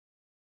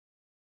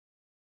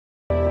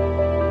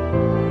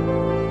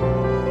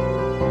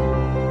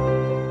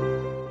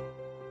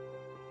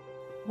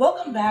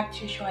Welcome back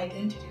to your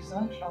Identities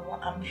Umhlobo.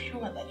 I'm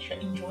sure that you're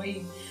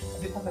enjoying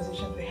the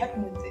conversations we're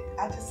having with the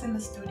artists in the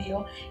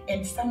studio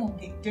and some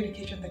of the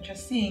dedication that you're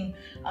seeing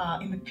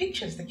in the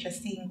pictures that you're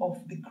seeing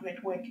of the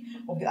great work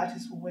of the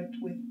artists who worked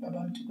with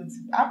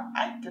Mtukudzi.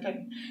 I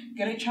didn't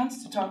get a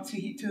chance to talk to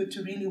him,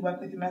 to really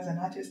work with him as an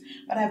artist,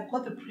 but I've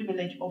got the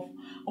privilege of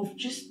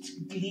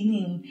just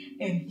gleaning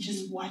and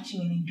just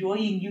watching and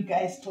enjoying you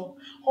guys talk.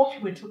 Hope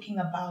you were talking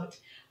about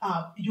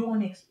your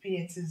own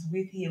experiences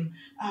with him.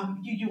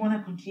 You want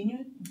to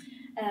continue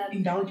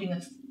indulging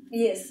us?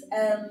 Yes.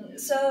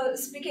 So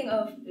speaking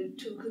of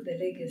Tuku, the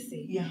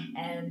legacy, yeah,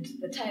 and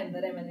the time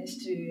that I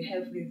managed to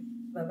have with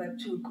Baba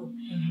Tuku,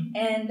 mm-hmm.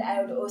 and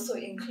I would also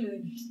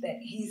include that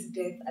his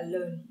death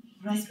alone.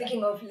 Right.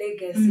 Speaking of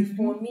legacy, mm-hmm.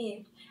 for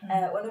me,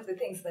 one of the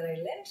things that I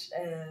learned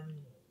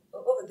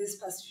over these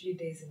past few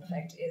days, in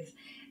fact, is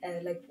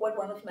like what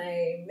one of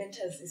my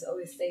mentors is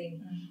always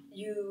saying: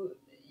 you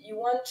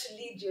want to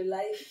lead your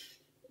life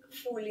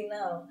fully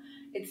now.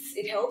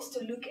 It helps to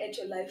look at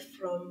your life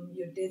from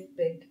your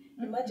deathbed.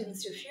 Imagine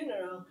it's your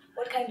funeral.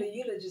 What kind of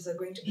eulogies are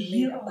going to be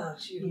made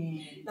about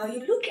you? Now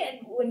you look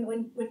at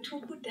when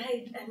Tuku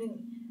died. I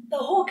mean, the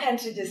whole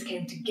country just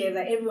came together.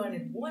 Everyone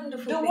had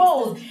wonderful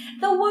things.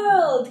 The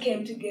world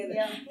came together.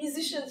 Yeah.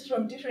 Musicians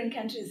from different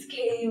countries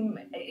came.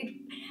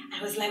 I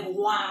was like,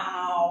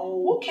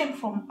 wow. Who came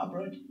from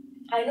abroad?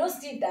 I know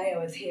Steve Dyer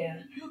was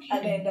here.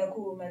 And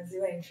Dudu,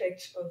 in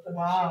fact, for the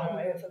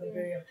funeral, for the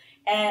burial.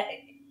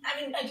 I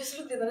mean, I just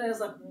looked at that and I was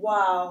like,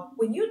 wow,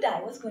 when you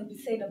die, what's going to be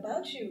said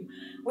about you?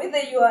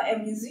 Whether you are a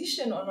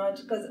musician or not,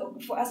 because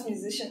for us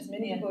musicians,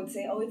 many people would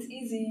say, oh, it's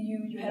easy,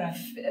 you have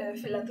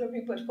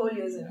philanthropic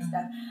portfolios and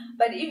stuff.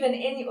 But even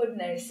any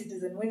ordinary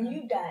citizen, when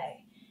you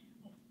die,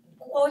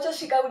 we all have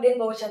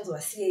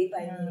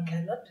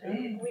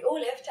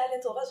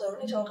talents.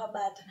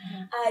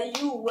 Are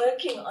you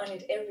working on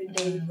it every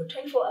day for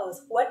 24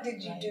 hours? What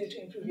did you do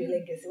to improve your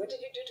legacy? What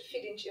did you do to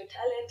feed into your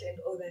talent and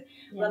all that?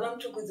 Baba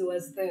Mtukudzi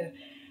was the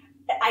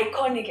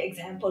iconic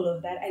example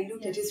of that. I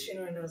looked at his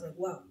funeral and I was like,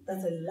 wow,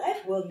 that's a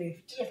life well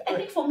lived. Yes, I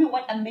think for me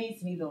what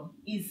amazed me though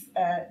is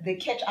the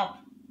catch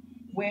up,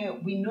 where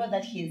we know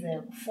that he has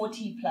a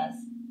 40+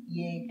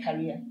 year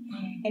career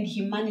and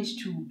he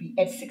managed to be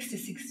at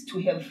 66 to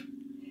have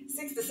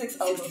 66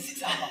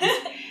 albums.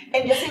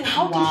 And you're saying,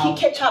 how did he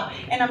catch up?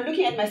 And I'm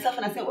looking at myself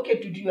and I say, okay,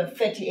 Dudu, you are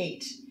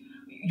 38.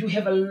 You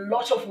have a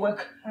lot of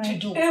work to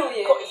do,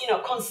 you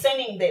know,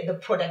 concerning the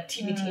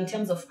productivity in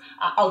terms of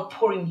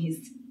outpouring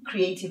his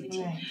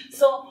creativity.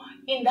 So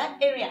in that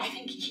area, I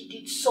think he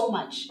did so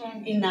much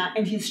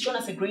and he's shown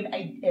us a great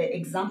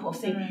example of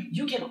saying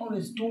you can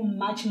always do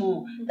much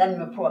more than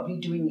you're probably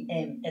doing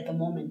at the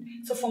moment.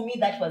 So for me,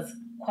 that was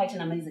quite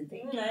an amazing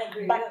thing. I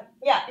agree. But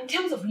yeah, in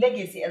terms of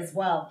legacy as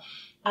well,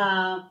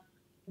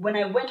 when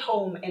I went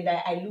home and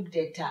I looked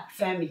at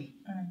family,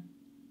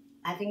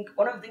 I think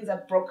one of the things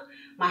that broke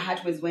my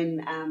heart was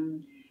when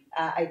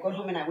I got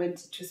home and I went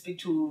to speak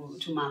to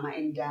Mama,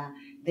 and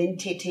then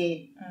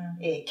Tete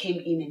came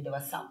in and there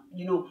was some,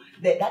 you know,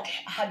 that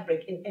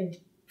heartbreak and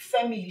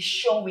family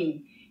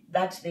showing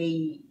that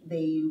they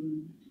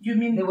you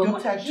mean they were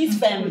his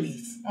family?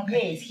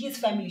 Okay. Yes, his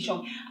family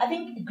showing. I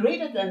think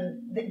greater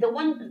than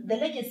the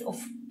legacy of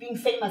being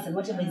famous and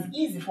whatever is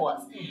easy for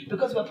us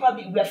because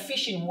we're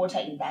fishing water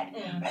in that.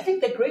 But I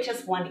think the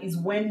greatest one is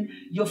when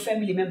your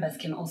family members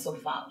can also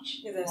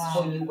vouch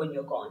for you when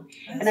you're gone.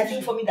 And I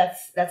think for me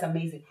that's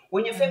amazing.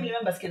 When your family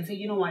members can say,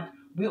 you know what,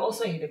 we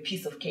also had a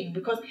piece of cake,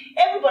 because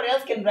everybody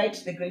else can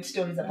write the great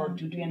stories about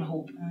Dudu and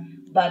Hope.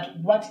 But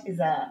what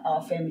is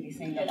our family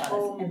saying about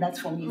us? And that's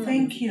for me.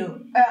 Thank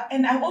you.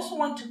 And I also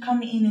want to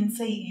come in and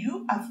say,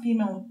 you are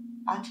female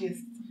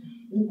artists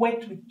who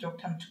worked with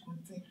Dr.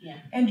 Mtukudzi.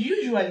 And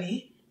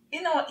usually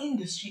in our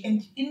industry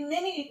and in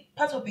many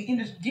parts of the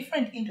industry,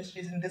 different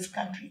industries in this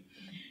country,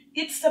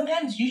 it's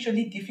sometimes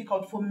usually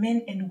difficult for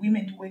men and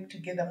women to work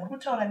together.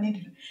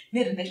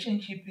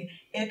 Relationship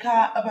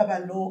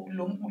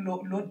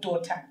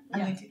daughter.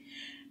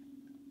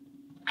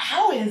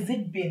 How has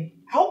it been?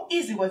 How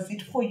easy was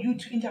it for you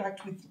to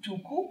interact with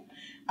Tuku?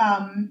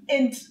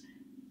 And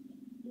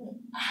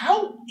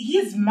how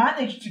he's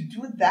managed to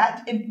do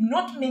that, and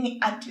not many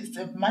artists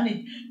have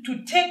managed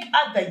to take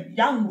other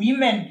young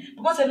women,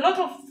 because a lot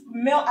of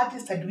male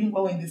artists are doing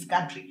well in this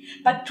country,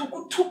 but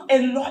Tuku took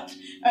a lot.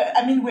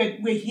 I mean,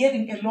 we're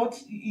hearing a lot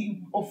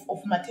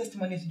of my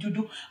testimonies.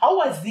 Dudu, how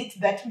was it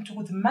that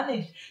Mtukudzi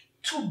managed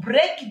to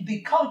break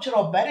the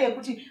cultural barrier?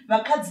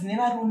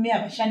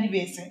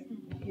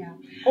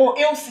 Or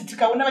else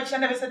tikaona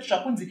vachishanda vese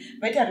tsvakunzi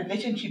vaita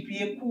relationship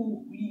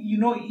you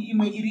know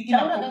imwe iri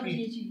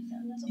inappropriate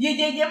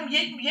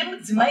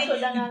yemudzimai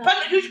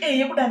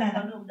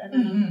yekudanana.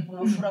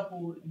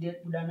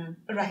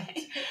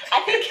 Right.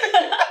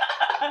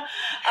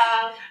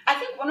 I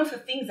think one of the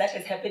things that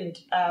has happened,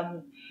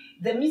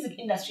 the music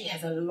industry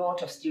has a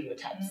lot of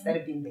stereotypes that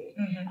have been there.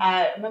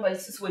 Remember,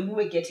 it's just when we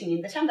were getting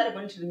in, the time that I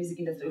got into the music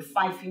industry, there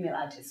were 5 female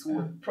artists who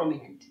were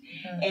prominent.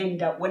 And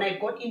when I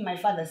got in, my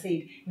father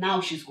said,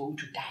 now she's going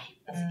to die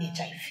of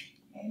HIV.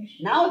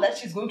 Now that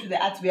she's going to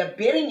the arts, we are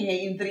burying her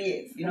in 3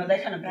 years, you know,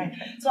 that kind of thing.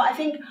 Right. So I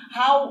think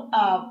how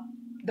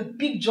the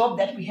big job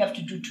that we have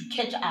to do to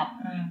catch up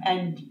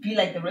and be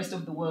like the rest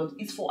of the world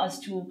is for us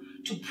to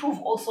prove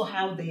also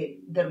how the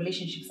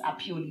relationships are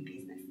purely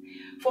business.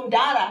 From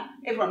Dara,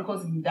 everyone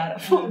calls him Dara.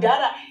 From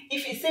Dara,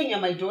 if he's saying you're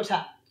my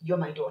daughter, you're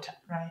my daughter.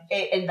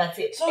 Right. And that's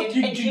it. So and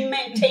he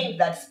maintained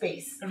that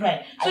space.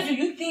 Right. So do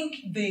you think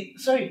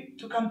sorry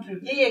to come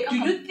through. Yeah, do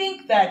you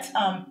think that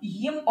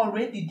him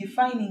already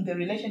defining the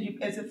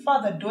relationship as a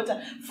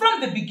father-daughter from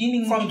the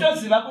beginning, From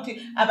yes.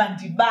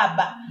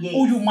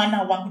 Uyu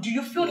mwana wangu, do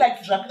you feel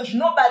like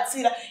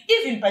zvinobatsira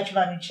even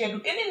pachivanhu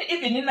chedu?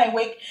 Even in my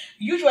work,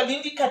 usually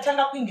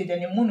ndikatanga kuengedza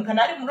nemunhu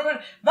kana ari murume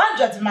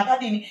vanzvadzi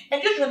makadini,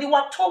 and usually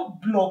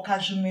watobloka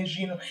zvimwe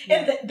zvinhu.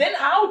 And then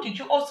how did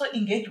you also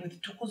engage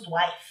with Tuku's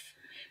wife?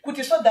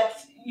 So that,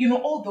 you know,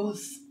 all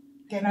those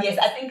dynamics. Yes,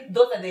 I think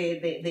those are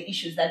the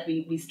issues that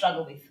we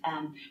struggle with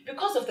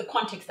because of the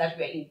context that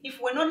we're in. If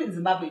we're not in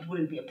Zimbabwe, it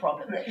wouldn't be a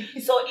problem. Right.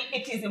 So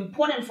it is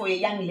important for a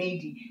young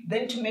lady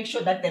then to make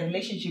sure that the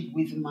relationship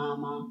with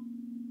mama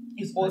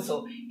is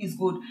also is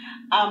good.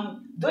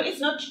 Though it's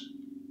not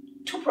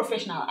too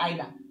professional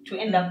either to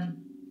end up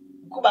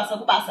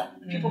kubasa.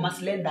 People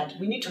must learn that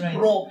we need to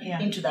grow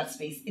into that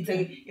space.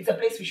 It's a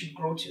place we should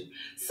grow to.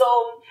 So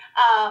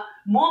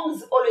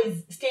moms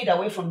always stayed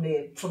away from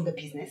the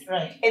business.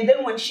 Right. And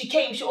then when she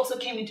came, she also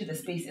came into the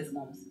space as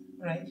moms.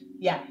 Right.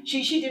 Yeah.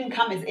 She didn't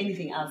come as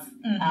anything else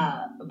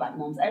but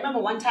moms. I remember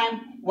one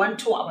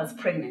tour I was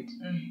pregnant.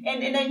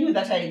 And I knew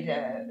that I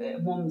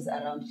had moms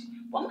around.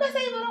 And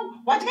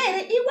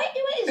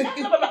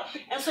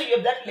so you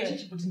have that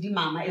relationship with the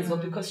mama as well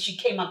because she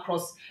came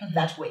across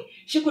that way.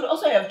 She could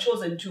also have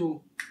chosen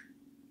to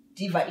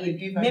diva in.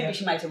 Maybe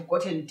she might have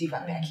gotten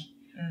diva back.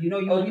 You know,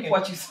 you reap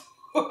what you sow.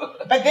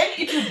 But then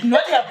it would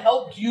not have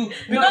helped you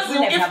because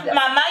if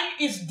mama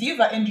is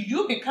diva and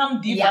you become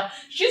diva,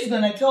 she's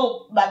gonna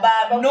tell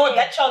Baba, no,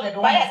 that child I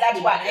don't want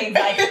that one.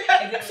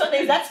 Exactly. So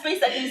there's that space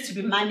that needs to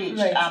be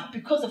managed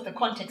because of the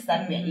context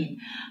that we're in.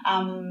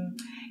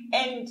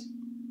 And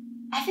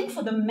I think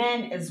for the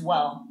men as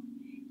well,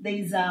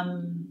 there's I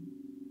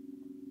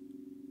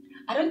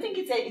don't think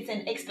it's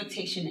an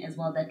expectation as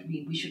well that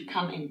we should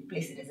come and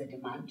place it as a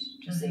demand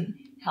to say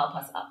help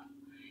us up.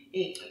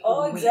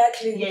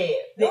 Exactly. Yeah.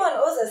 No one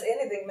owes us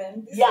anything,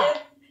 man.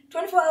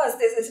 24 hours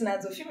there's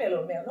a female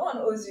or male. No one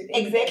owes you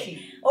anything.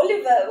 Exactly.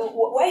 Oliver,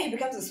 why he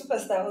becomes a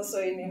superstar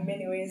also in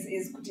many ways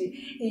is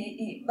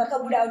he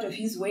put out of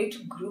his way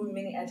to groom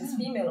many artists,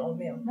 female or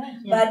male.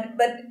 Right.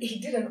 But he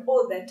didn't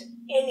owe that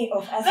any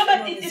of us. No,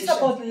 but it's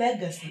about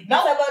legacy.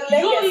 Now, it's about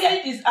legacy. You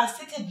ladies are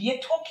seated here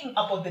talking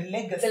about the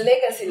legacy. The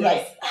legacy, right.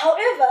 Yes.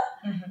 However,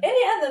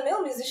 any other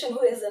male musician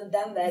who hasn't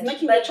done that is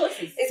making their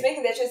choices. Is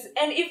making their choices.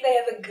 And if they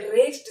have a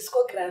great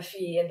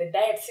discography and they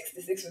die at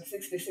 66 with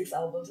 66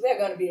 albums, they're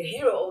going to be a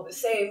hero all the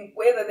same,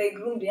 whether they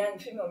groomed young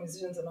female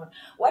musicians or not.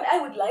 What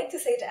I would like to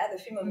say to other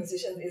female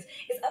musicians is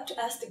it's up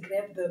to us to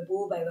grab the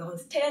bull by the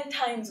horns 10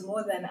 times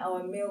more than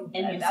our male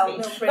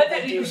friends.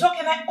 But so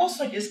can I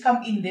also just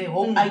come in there?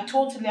 I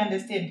totally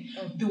understand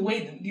the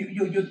way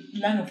your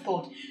line of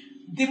thought.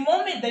 The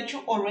moment that you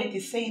already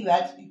say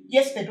that,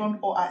 yes, they don't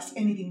owe us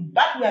anything,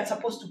 but we are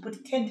supposed to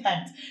put 10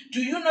 times,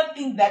 do you not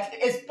think that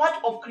as part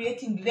of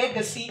creating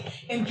legacy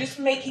and just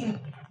making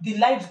the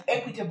lives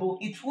equitable,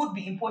 it would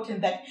be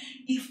important that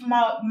if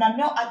my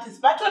male artists,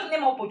 but what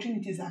name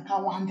opportunities are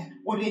Kawanda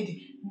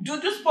already?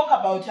 Dudu spoke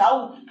about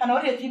how can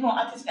already a female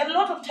artist. And a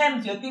lot of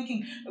times you're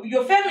thinking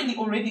your family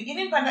already in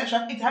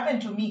it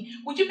happened to me.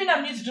 Would you be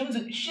a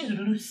music? She's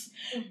loose.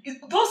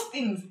 Those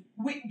things.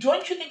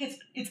 Don't you think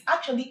it's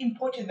actually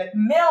important that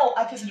male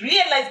artists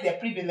realize their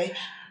privilege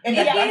and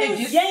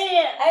advantages? Yeah.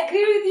 I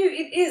agree with you.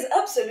 It is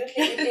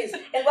absolutely it is.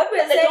 And what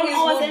we're saying is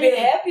we'll be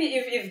happy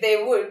if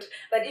they would,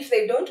 but if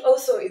they don't,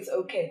 also it's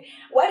okay.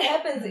 What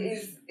happens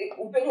is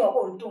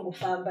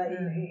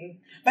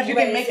but you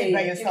can make it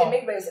by yourself. You can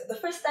make it by yourself. The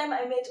first time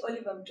I met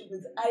Oliver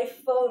Mtukudzi, I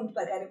phoned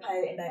Bakari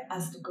Pai and I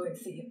asked to go and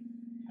see him.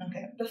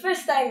 Okay. The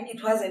first time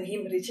it wasn't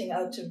him reaching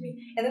out to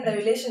me, and then the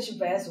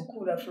relationship has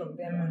Ukura from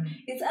then on.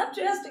 It's up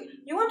to us.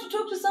 You want to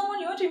talk to someone,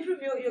 you want to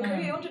improve your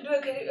career, you want to do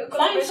a collaboration.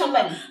 Find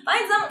somebody.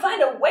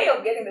 Find a way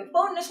of getting the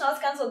phone. National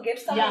Council get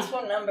someone's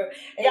phone number.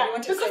 And you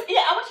want to because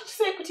I wanted to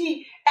say,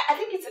 Kuti, I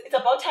think it's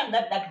about time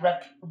that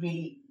rap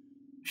really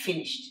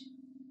finished.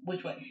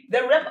 Which one?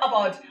 The rap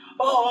about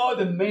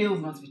the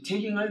males must be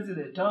taking us to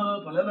the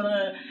top. Blah, blah,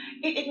 blah.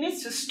 It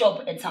needs to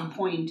stop at some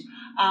point,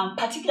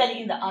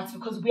 particularly in the arts,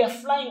 because we are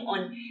flying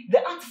on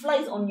the art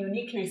flies on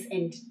uniqueness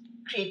and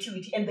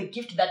creativity and the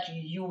gift that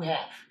you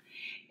have.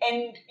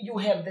 And you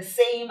have the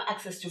same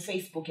access to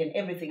Facebook and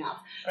everything else.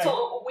 Right.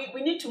 So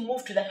we need to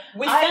move to that.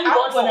 We thank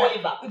God for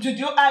Oliver.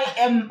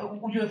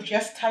 You have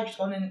just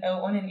touched on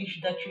an issue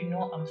that you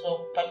know I'm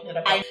so passionate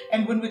about.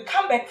 And when we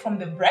come back from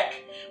the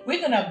break, we're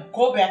going to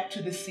go back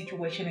to this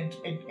situation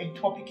and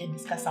topic and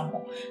discuss some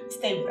more.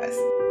 Stay with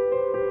us.